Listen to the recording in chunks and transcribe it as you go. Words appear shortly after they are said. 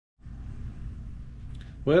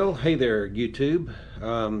Well, hey there, YouTube.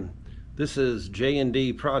 This is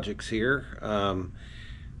J&D Projects here.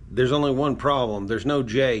 There's only one problem. There's no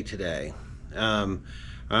J today.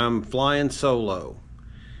 I'm flying solo,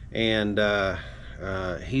 and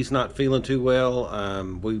he's not feeling too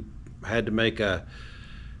well. We had to make a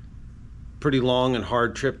pretty long and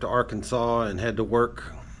hard trip to Arkansas and had to work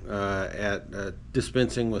at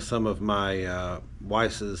dispensing with some of my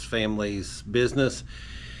wife's family's business.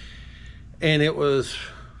 And it was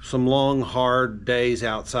some long, hard days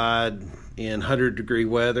outside in 100-degree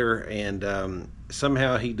weather, and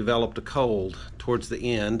somehow he developed a cold towards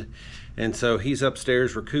the end, and so he's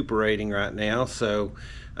upstairs recuperating right now. So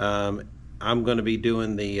I'm going to be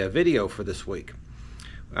doing the video for this week.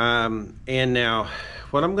 And now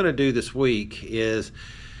what I'm going to do this week is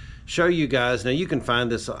show you guys. Now you can find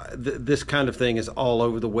this kind of thing is all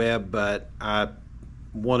over the web, but I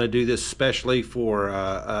want to do this especially for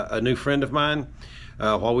a new friend of mine.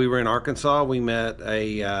 While we were in Arkansas, we met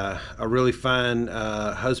a really fine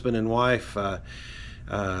husband and wife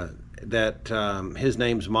that his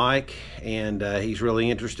name's Mike, and he's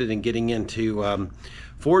really interested in getting into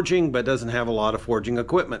forging, but doesn't have a lot of forging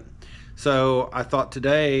equipment. So I thought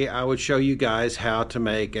today I would show you guys how to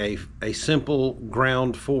make a simple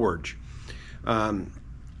ground forge.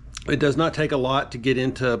 It does not take a lot to get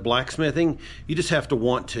into blacksmithing. You just have to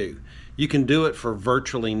want to. You can do it for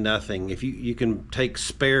virtually nothing. If you can take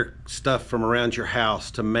spare stuff from around your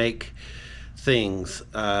house to make things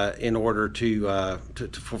in order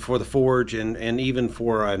for the forge, and even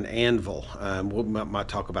for an anvil. We might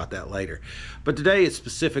talk about that later. But today it's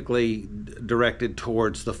specifically directed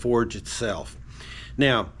towards the forge itself.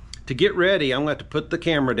 Now, to get ready, I'm going to have to put the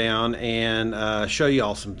camera down and show you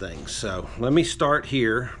all some things. So let me start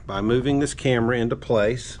here by moving this camera into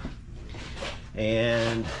place.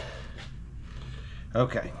 And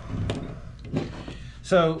okay,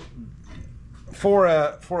 so for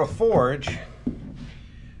a forge,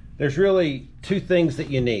 there's really two things that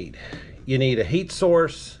you need. You need a heat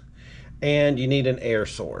source and you need an air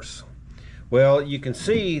source. Well, you can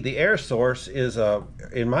see the air source is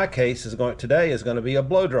in my case today is going to be a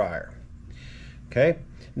blow dryer. Okay.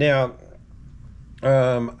 Now,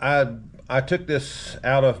 I took this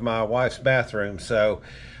out of my wife's bathroom, so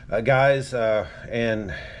guys,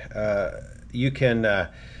 you can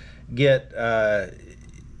get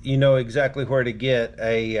you know exactly where to get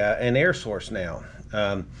an air source now.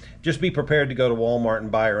 Just be prepared to go to Walmart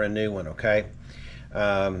and buy her a new one. Okay.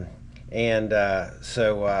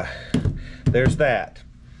 There's that.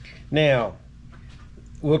 Now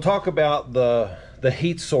we'll talk about the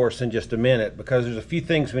heat source in just a minute, because there's a few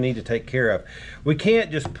things we need to take care of. We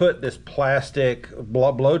can't just put this plastic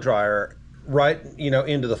blow dryer right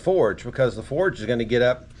into the forge, because the forge is going to get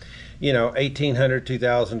up 1800,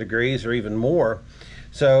 2000 degrees or even more.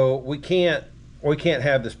 So we can't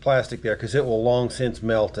have this plastic there, because it will long since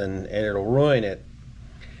melt and it'll ruin it.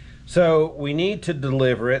 So we need to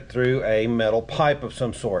deliver it through a metal pipe of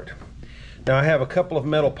some sort. Now I have a couple of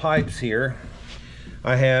metal pipes here.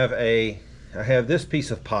 I have this piece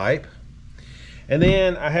of pipe, and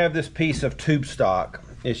then I have this piece of tube stock.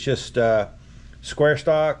 It's just square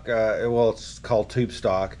stock. Well, it's called tube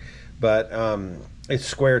stock, but it's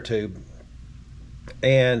square tube.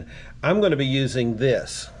 And I'm going to be using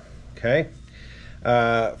this, okay,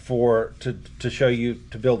 to show you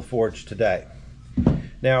to build the forge today.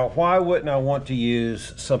 Now, why wouldn't I want to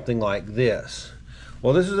use something like this?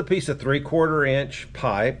 Well, this is a piece of 3/4 inch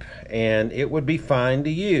pipe, and it would be fine to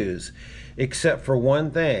use, except for one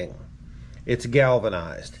thing. It's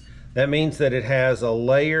galvanized. That means that it has a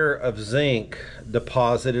layer of zinc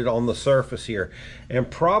deposited on the surface here, and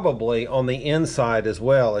probably on the inside as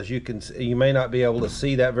well. As you can see, you may not be able to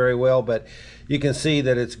see that very well, but you can see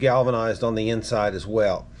that it's galvanized on the inside as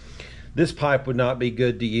well. This pipe would not be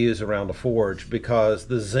good to use around a forge, because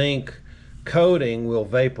the zinc coating will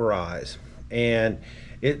vaporize, and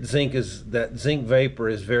that zinc vapor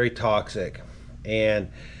is very toxic, and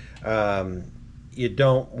you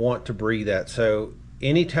don't want to breathe that. So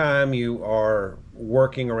anytime you are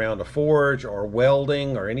working around a forge or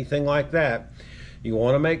welding or anything like that, you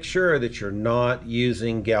want to make sure that you're not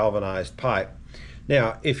using galvanized pipe.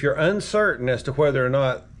 Now, if you're uncertain as to whether or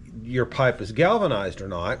not your pipe is galvanized or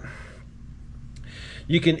not,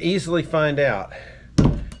 you can easily find out.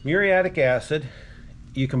 Muriatic acid,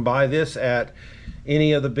 you can buy this at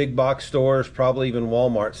any of the big box stores, probably even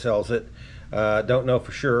Walmart sells it. Don't know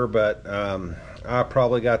for sure, but I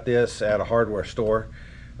probably got this at a hardware store.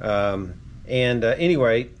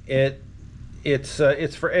 Anyway, it's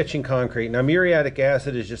for etching concrete. Now, muriatic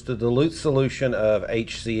acid is just a dilute solution of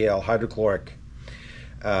HCl, hydrochloric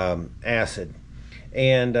acid,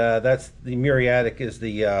 and that's the muriatic is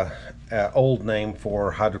the old name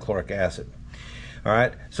for hydrochloric acid. All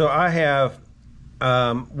right, so I have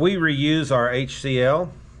we reuse our HCl,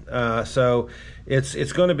 so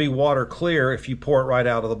it's going to be water clear if you pour it right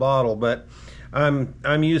out of the bottle, but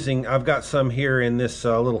I've got some here in this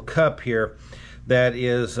little cup here that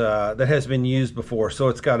has been used before, so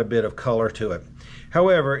it's got a bit of color to it.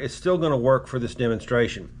 However, it's still going to work for this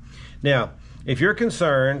demonstration. Now, if you're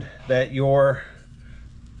concerned that your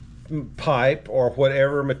pipe or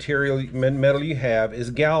whatever metal you have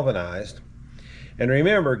is galvanized, and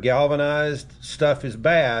remember, galvanized stuff is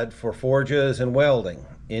bad for forges and welding,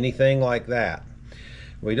 anything like that.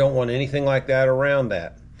 We don't want anything like that around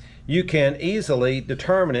that. You can easily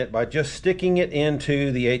determine it by just sticking it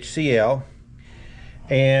into the HCl,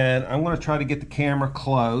 and I'm going to try to get the camera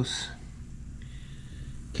close.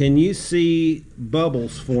 Can you see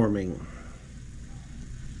bubbles forming?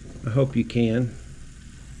 I hope you can.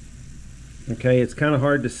 Okay, it's kind of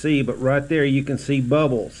hard to see, but right there you can see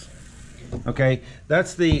bubbles. Okay,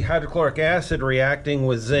 that's the hydrochloric acid reacting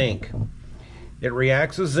with zinc. It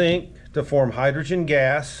reacts with zinc to form hydrogen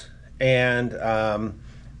gas and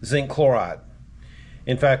zinc chloride.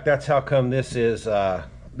 In fact, that's how come this is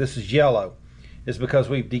yellow, is because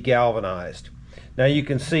we've degalvanized. Now you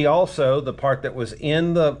can see also the part that was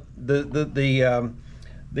in the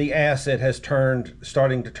acid has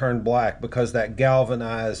starting to turn black because that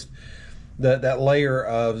galvanized, that layer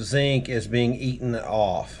of zinc is being eaten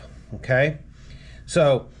off. Okay,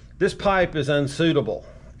 so this pipe is unsuitable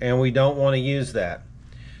and we don't want to use that.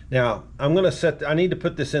 Now I'm going to I need to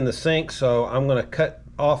put this in the sink, so I'm going to cut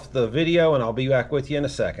off the video and I'll be back with you in a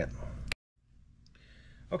second.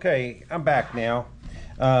 Okay, I'm back now.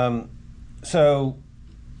 So,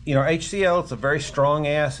 you know, HCl, it's a very strong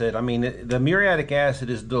acid. I mean, the muriatic acid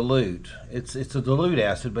is dilute. It's a dilute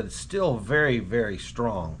acid, but it's still very, very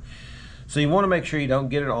strong. So you want to make sure you don't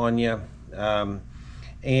get it on you.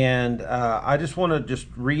 I just want to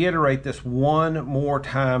reiterate this one more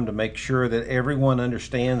time to make sure that everyone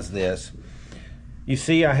understands this. You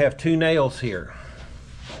see, I have two nails here.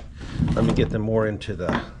 Let me get them more into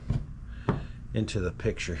the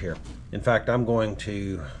picture here. In fact, I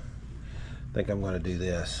think I'm going to do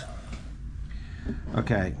this.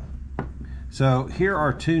 Okay, so here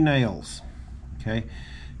are two nails. Okay,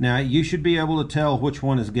 now you should be able to tell which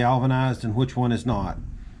one is galvanized and which one is not.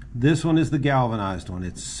 This one is the galvanized one.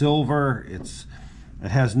 It's silver. It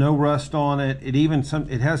has no rust on it.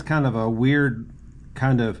 It has kind of a weird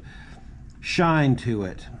kind of shine to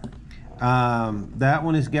it. That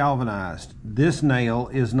one is galvanized. This nail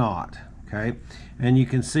is not. Okay, and you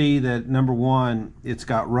can see that number one, it's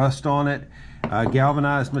got rust on it.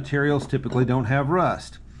 Galvanized materials typically don't have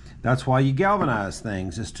rust. That's why you galvanize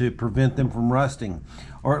things, is to prevent them from rusting,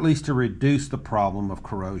 or at least to reduce the problem of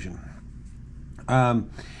corrosion.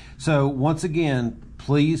 So once again,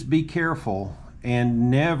 please be careful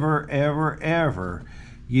and never, ever, ever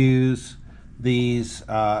use these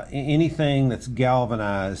anything that's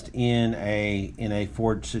galvanized in a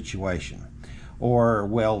forge situation or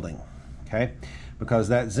welding. Okay, because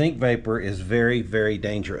that zinc vapor is very, very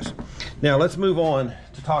dangerous. Now let's move on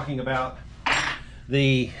to talking about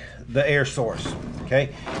the air source.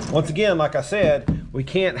 Okay, once again, like I said, we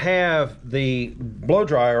can't have the blow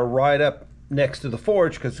dryer right up next to the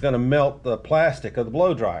forge because it's going to melt the plastic of the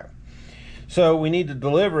blow dryer. So we need to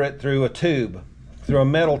deliver it through a tube, through a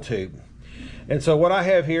metal tube. And so what I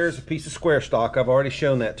have here is a piece of square stock. I've already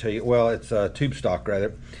shown that to you. Well, it's a tube stock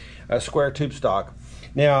rather, a square tube stock.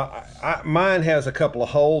 Now, mine has a couple of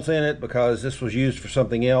holes in it because this was used for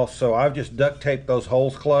something else, so I've just duct taped those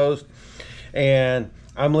holes closed, and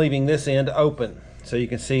I'm leaving this end open. So you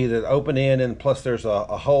can see the open end, and plus there's a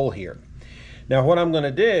hole here. Now what I'm going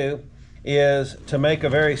to do is, to make a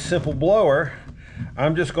very simple blower,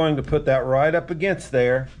 I'm just going to put that right up against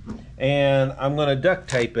there, and I'm going to duct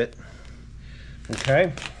tape it,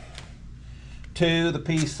 okay, to the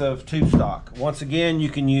piece of tube stock. Once again, you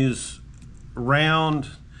can use round,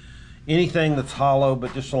 anything that's hollow,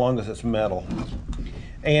 but just so long as it's metal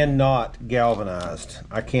and not galvanized.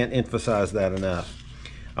 I can't emphasize that enough.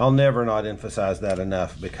 I'll never not emphasize that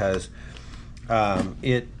enough, because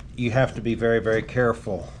you have to be very, very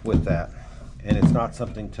careful with that, and it's not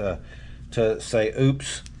something to say,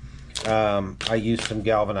 oops, I used some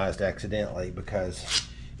galvanized accidentally, because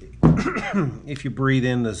if you breathe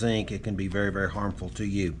in the zinc, it can be very, very harmful to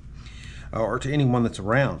you or to anyone that's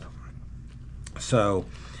around. So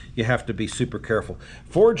you have to be super careful.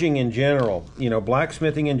 Forging in general, you know,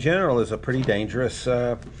 blacksmithing in general is a pretty dangerous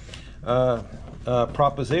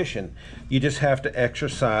proposition. You just have to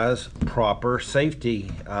exercise proper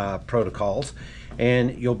safety protocols,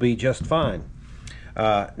 and you'll be just fine.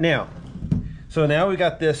 So now we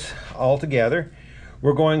got this all together.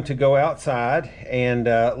 We're going to go outside and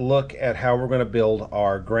look at how we're going to build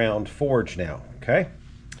our ground forge now. Okay.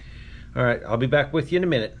 All right, I'll be back with you in a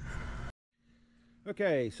minute.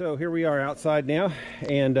 Okay, so here we are outside now,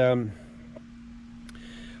 and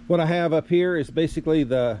what I have up here is basically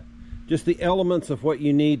just the elements of what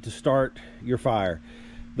you need to start your fire.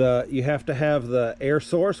 You have to have the air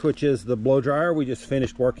source, which is the blow dryer we just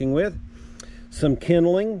finished working with, some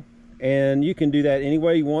kindling, and you can do that any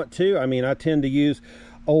way you want to. I mean, I tend to use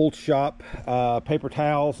old shop paper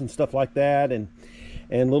towels and stuff like that, and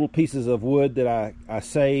little pieces of wood that I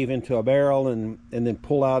save into a barrel and then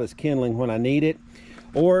pull out as kindling when I need it.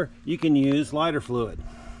 Or you can use lighter fluid.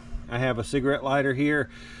 I have a cigarette lighter here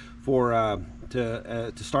for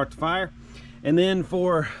to start the fire. And then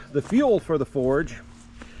for the fuel for the forge,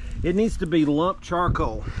 it needs to be lump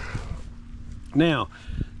charcoal. Now,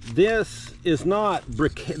 this is not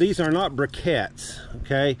these are not briquettes,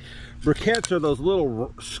 okay? Briquettes are those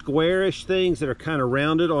little squarish things that are kind of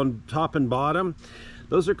rounded on top and bottom.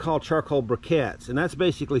 Those are called charcoal briquettes, and that's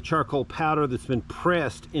basically charcoal powder that's been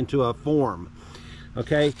pressed into a form.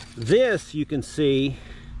 Okay, this you can see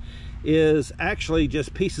is actually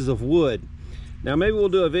just pieces of wood. Now maybe we'll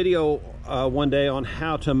do a video one day on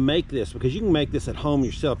how to make this, because you can make this at home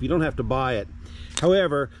yourself. You don't have to buy it.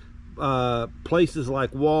 However, places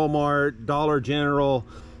like Walmart, Dollar General,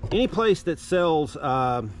 any place that sells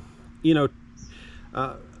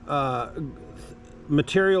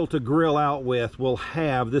material to grill out with will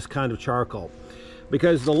have this kind of charcoal,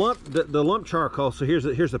 because the lump charcoal. So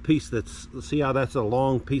here's a piece that's, see how that's a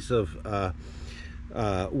long piece of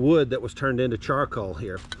wood that was turned into charcoal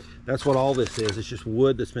here. That's what all this is. It's just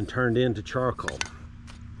wood that's been turned into charcoal.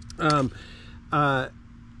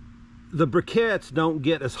 The briquettes don't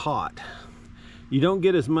get as hot. You don't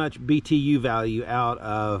get as much BTU value out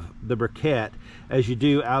of the briquette as you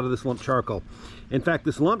do out of this lump charcoal. In fact,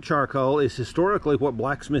 this lump charcoal is historically what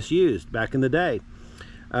blacksmiths used back in the day,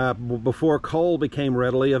 before coal became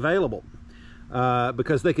readily available,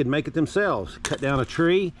 because they could make it themselves. Cut down a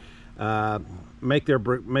tree, make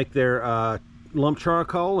their lump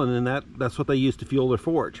charcoal, and then that's what they used to fuel their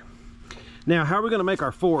forge. Now, how are we going to make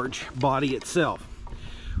our forge body itself?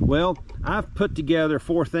 Well, I've put together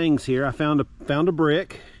 4 things here. I found a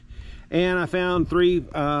brick, and I found 3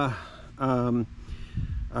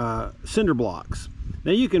 cinder blocks.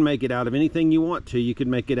 Now you can make it out of anything you want to. You can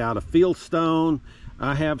make it out of field stone.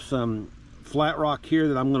 I have some flat rock here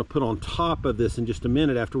that I'm going to put on top of this in just a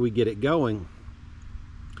minute after we get it going.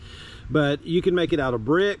 But you can make it out of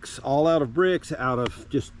bricks, all out of bricks, out of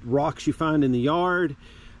just rocks you find in the yard.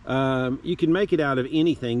 You can make it out of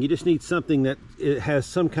anything. You just need something that it has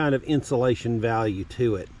some kind of insulation value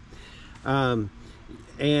to it. And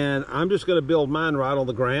I'm just going to build mine right on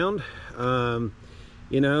the ground.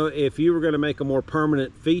 You know, if you were going to make a more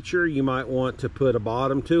permanent feature, you might want to put a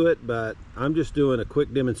bottom to it, but I'm just doing a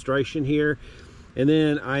quick demonstration here. And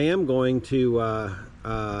then I am going to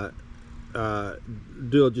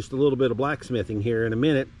do just a little bit of blacksmithing here in a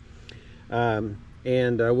minute, and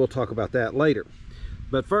we'll talk about that later.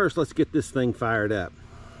 But first, let's get this thing fired up.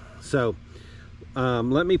 So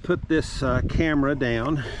let me put this camera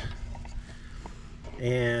down,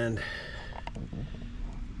 and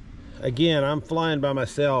again, I'm flying by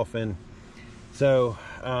myself, and so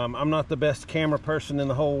I'm not the best camera person in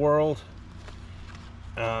the whole world.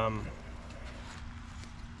 I'm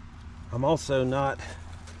also not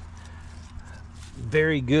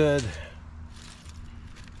very good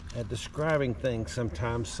at describing things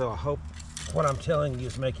sometimes, so I hope what I'm telling you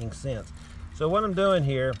is making sense. So what I'm doing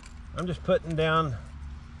here, I'm just putting down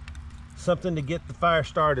something to get the fire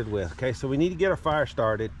started with. Okay, so we need to get our fire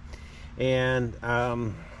started, and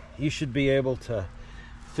you should be able to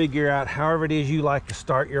figure out however it is you like to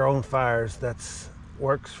start your own fires. That's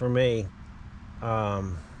works for me. But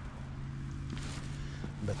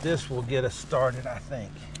this will get us started, I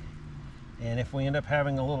think. And if we end up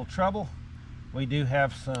having a little trouble, we do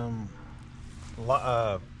have some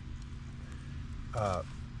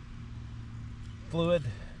fluid,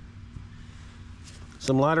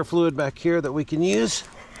 some lighter fluid back here that we can use.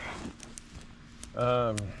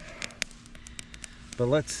 But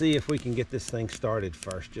let's see if we can get this thing started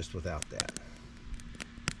first, just without that.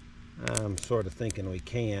 I'm sort of thinking we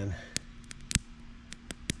can.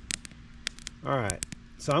 All right,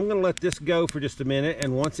 so I'm going to let this go for just a minute,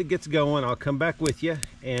 and once it gets going, I'll come back with you,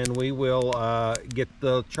 and we will get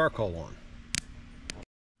the charcoal on.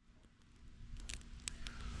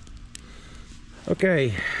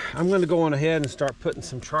 Okay, I'm going to go on ahead and start putting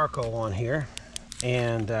some charcoal on here.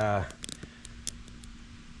 And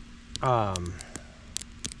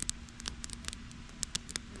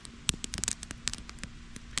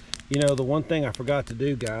you know, the one thing I forgot to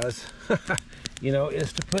do, guys, you know,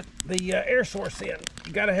 is to put the air source in.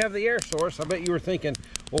 You got to have the air source. I bet you were thinking,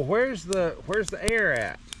 well, where's the air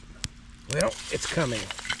at? Well, it's coming.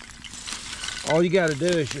 All you got to do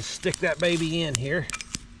is just stick that baby in here.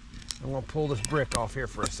 I'm going to pull this brick off here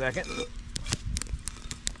for a second.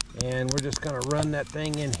 And we're just going to run that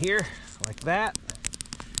thing in here like that.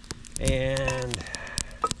 And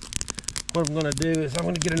what I'm going to do is I'm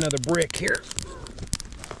going to get another brick here.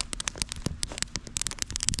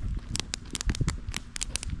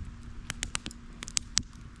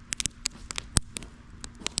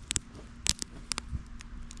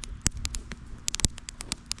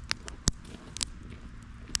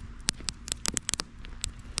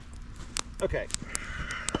 Okay,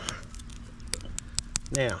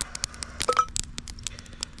 now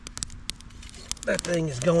that thing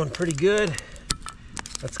is going pretty good.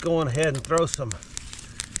 Let's go on ahead and throw some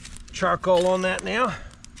charcoal on that now,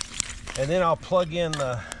 and then I'll plug in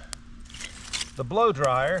the blow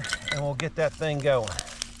dryer and we'll get that thing going.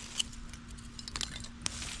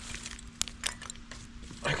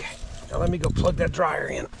 Okay, now let me go plug that dryer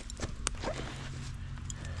in.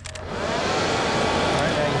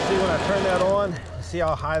 When I turn that on, you see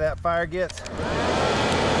how high that fire gets? So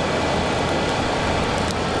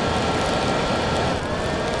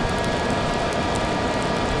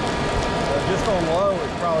just on low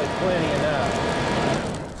is probably plenty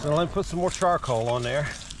enough. So let me put some more charcoal on there.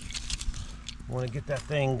 I want to get that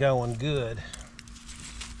thing going good.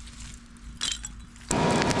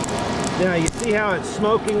 Now you see how it's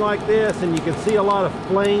smoking like this, and you can see a lot of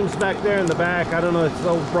flames back there in the back. I don't know, it's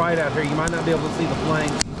so bright out here, you might not be able to see the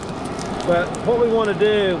flames. But what we want to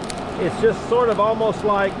do is just sort of almost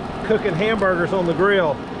like cooking hamburgers on the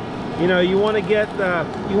grill. You know, you want to get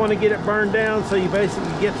it burned down so you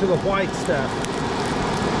basically get to the white stuff.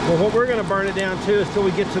 Well, what we're going to burn it down to is till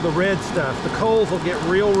we get to the red stuff. The coals will get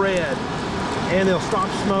real red and they'll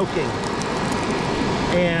stop smoking.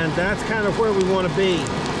 And that's kind of where we want to be,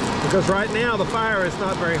 because right now the fire is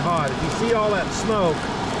not very hot. If you see all that smoke,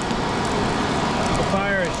 the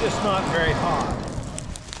fire is just not very hot.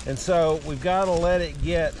 And so we've got to let it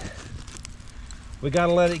get,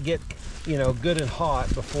 you know, good and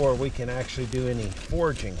hot before we can actually do any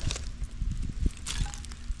forging.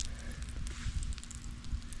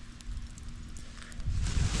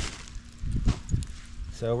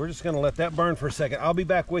 So we're just going to let that burn for a second. I'll be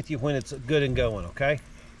back with you when it's good and going, okay?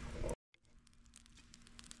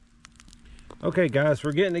 Okay guys,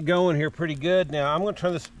 we're getting it going here pretty good. Now I'm going to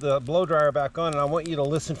turn the blow dryer back on, and I want you to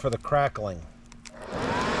listen for the crackling.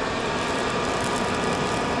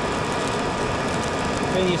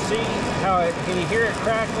 Can you see how it, can you hear it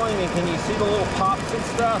crackling, and can you see the little pops and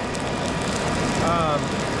stuff?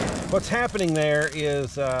 What's happening there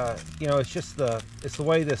is, you know, it's the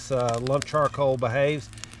way this lump charcoal behaves,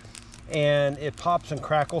 and it pops and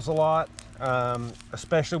crackles a lot,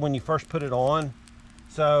 especially when you first put it on.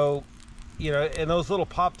 So, you know, and those little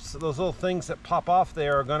pops, those little things that pop off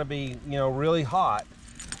there are going to be, you know, really hot.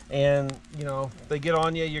 And, you know, if they get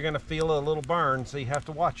on you, you're going to feel a little burn, so you have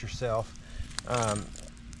to watch yourself.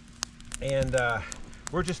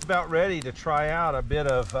 We're just about ready to try out a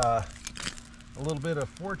little bit of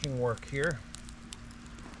forging work here.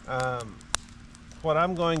 What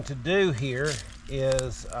I'm going to do here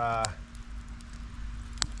is I'm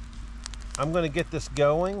going to get this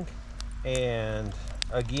going, and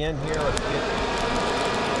again here, let's get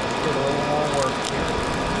a little more work here.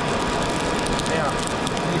 Now,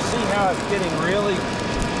 you see how it's getting really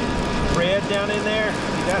red down in there?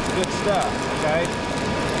 See, that's good stuff, okay?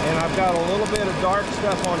 And I've got a little bit of dark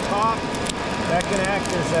stuff on top that can act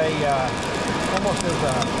as almost as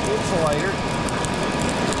a insulator.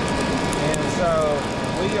 And so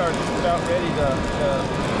we are just about ready to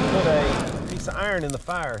put a piece of iron in the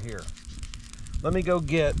fire here. Let me go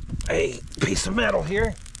get a piece of metal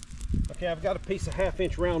here. Okay, I've got a piece of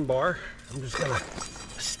 1/2-inch round bar. I'm just gonna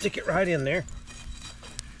stick it right in there.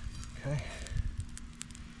 Okay.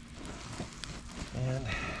 And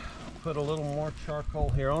put a little more charcoal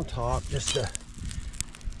here on top just to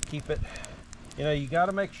keep it, you know, you got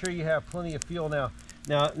to make sure you have plenty of fuel.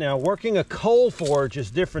 Now working a coal forge is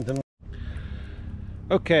different than,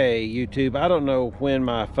 okay YouTube, I don't know when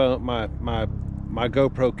my phone my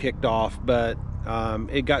GoPro kicked off, but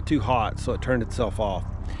it got too hot, so it turned itself off.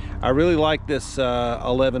 I really like this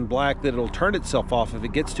 11 black, that it'll turn itself off if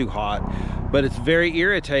it gets too hot, but it's very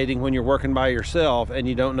irritating when you're working by yourself and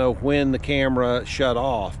you don't know when the camera shut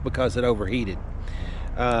off because it overheated.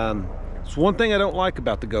 It's one thing I don't like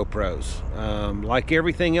about the GoPros. Like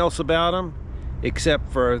everything else about them,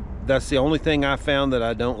 except for that's the only thing I found that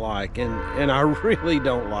I don't like, and I really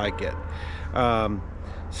don't like it.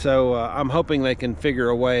 So I'm hoping they can figure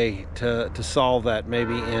a way to solve that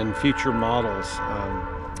maybe in future models.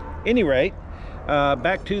 Any rate,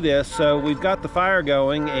 back to this. So we've got the fire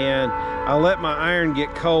going, and I let my iron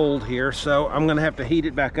get cold here, so I'm gonna have to heat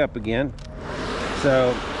it back up again.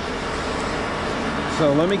 So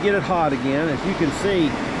let me get it hot again. As you can see,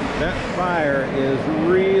 that fire is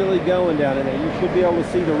really going down in there. You should be able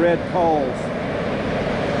to see the red coals.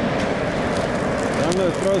 I'm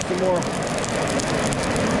going to throw some more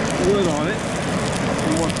wood on it,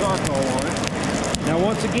 some more charcoal on it. Now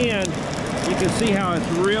once again, you can see how it's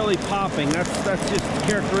really popping. That's just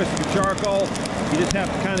characteristic of charcoal. You just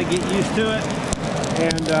have to kind of get used to it.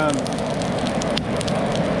 And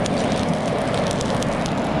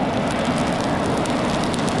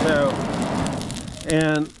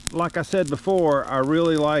and like I said before, I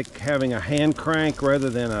really like having a hand crank rather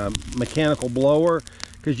than a mechanical blower,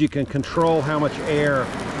 because you can control how much air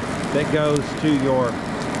that goes to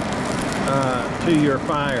your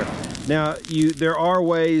fire. Now there are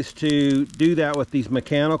ways to do that with these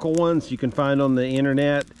mechanical ones. You can find on the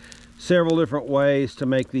internet several different ways to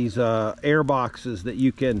make these air boxes that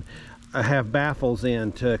you can have baffles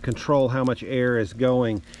in to control how much air is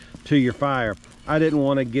going to your fire. I didn't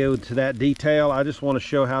want to go to that detail. I just want to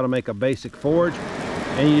show how to make a basic forge,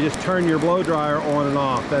 and you just turn your blow dryer on and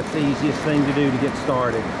off. That's the easiest thing to do to get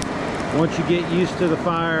started. Once you get used to the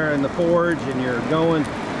fire and the forge and you're going,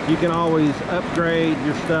 you can always upgrade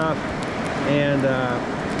your stuff and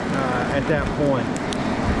at that point.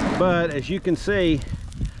 But as you can see,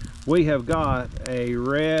 we have got a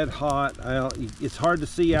red hot, it's hard to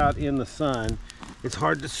see out in the sun. It's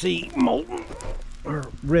hard to see molten or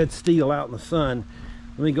red steel out in the sun.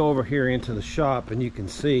 Let me go over here into the shop, and you can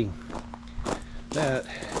see that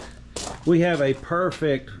we have a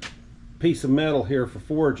perfect piece of metal here for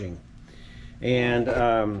forging. And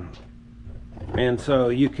so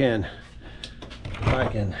you can, if I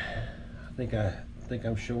can, I think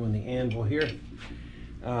I'm showing the anvil here.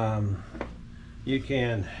 You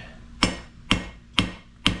can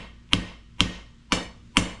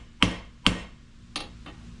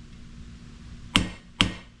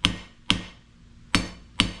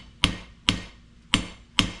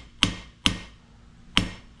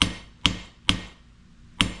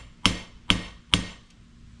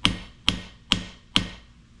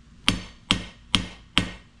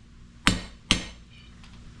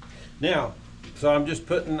now, so I'm just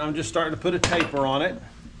starting to put a taper on it,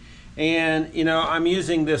 and you know, I'm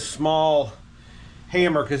using this small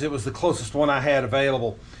hammer because it was the closest one I had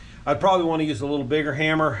available. I'd probably want to use a little bigger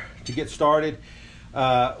hammer to get started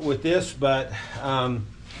with this, but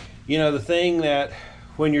you know, the thing that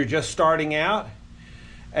when you're just starting out,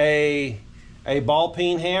 a ball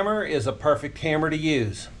peen hammer is a perfect hammer to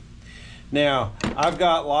use. Now, I've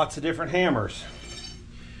got lots of different hammers,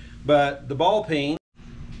 but the ball peen.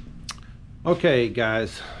 Okay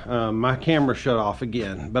guys, my camera shut off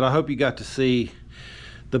again, but I hope you got to see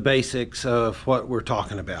the basics of what we're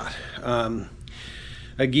talking about.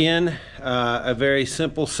 Again, a very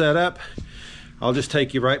simple setup. I'll just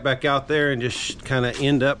take you right back out there and just kind of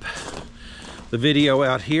end up the video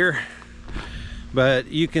out here. But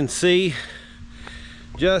you can see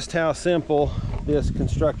just how simple this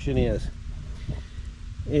construction is.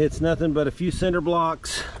 It's nothing but a few cinder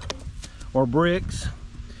blocks or bricks.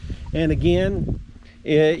 And again,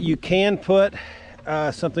 you can put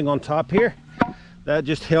something on top here. That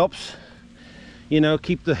just helps, you know,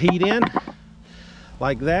 keep the heat in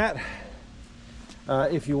like that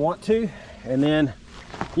if you want to. And then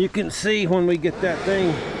you can see when we get that thing,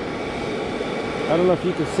 I don't know if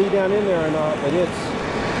you can see down in there or not, but it's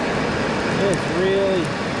really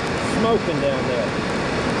smoking down there.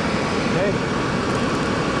 Okay,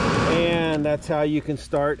 and that's how you can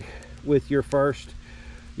start with your first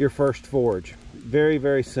forge. Very,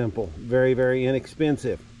 very simple, very, very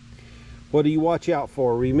inexpensive. What do you watch out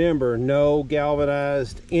for? Remember, no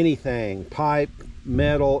galvanized anything, pipe,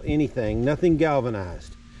 metal, anything, nothing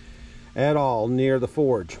galvanized at all near the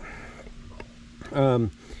forge. That's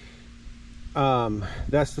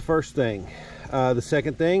the first thing. The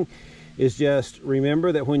second thing is just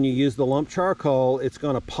remember that when you use the lump charcoal, it's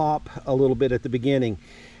going to pop a little bit at the beginning,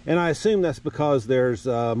 and I assume that's because there's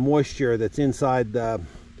moisture that's inside the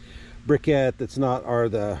briquette that's not, or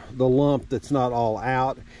the lump that's not all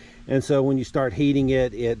out, and so when you start heating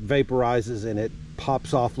it, it vaporizes and it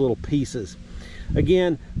pops off little pieces.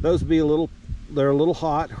 Again, those be they're a little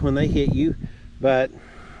hot when they hit you, but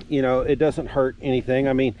you know, it doesn't hurt anything.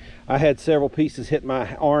 I mean, I had several pieces hit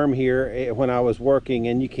my arm here when I was working,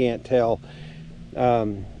 and you can't tell.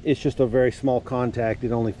 It's just a very small contact.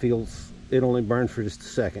 It only burns for just a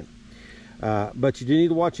second. But you do need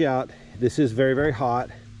to watch out. This is very, very hot.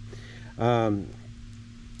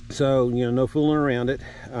 So, you know, no fooling around it.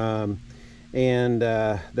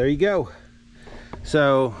 There you go.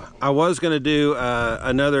 So I was going to do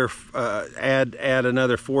add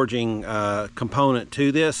another forging component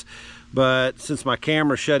to this, but since my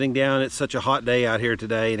camera's shutting down, it's such a hot day out here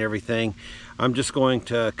today and everything, I'm just going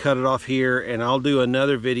to cut it off here, and I'll do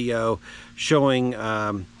another video showing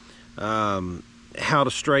how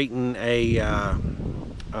to straighten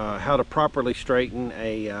how to properly straighten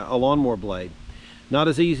a lawnmower blade. Not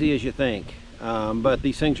as easy as you think. But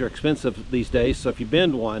these things are expensive these days, so if you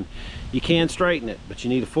bend one, you can straighten it, but you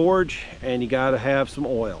need a forge and you got to have some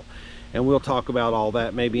oil, and we'll talk about all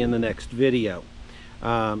that maybe in the next video.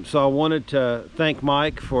 So I wanted to thank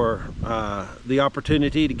Mike for the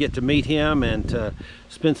opportunity to get to meet him and to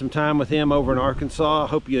spend some time with him over in Arkansas. I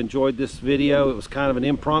hope you enjoyed this video. It was kind of an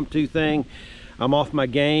impromptu thing. I'm off my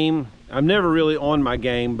game. I'm never really on my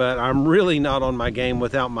game, but I'm really not on my game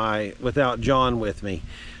without John with me.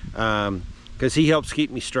 Because he helps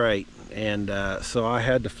keep me straight, and so I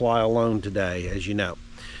had to fly alone today, as you know.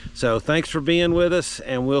 So thanks for being with us,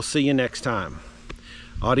 and we'll see you next time.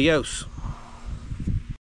 Adios.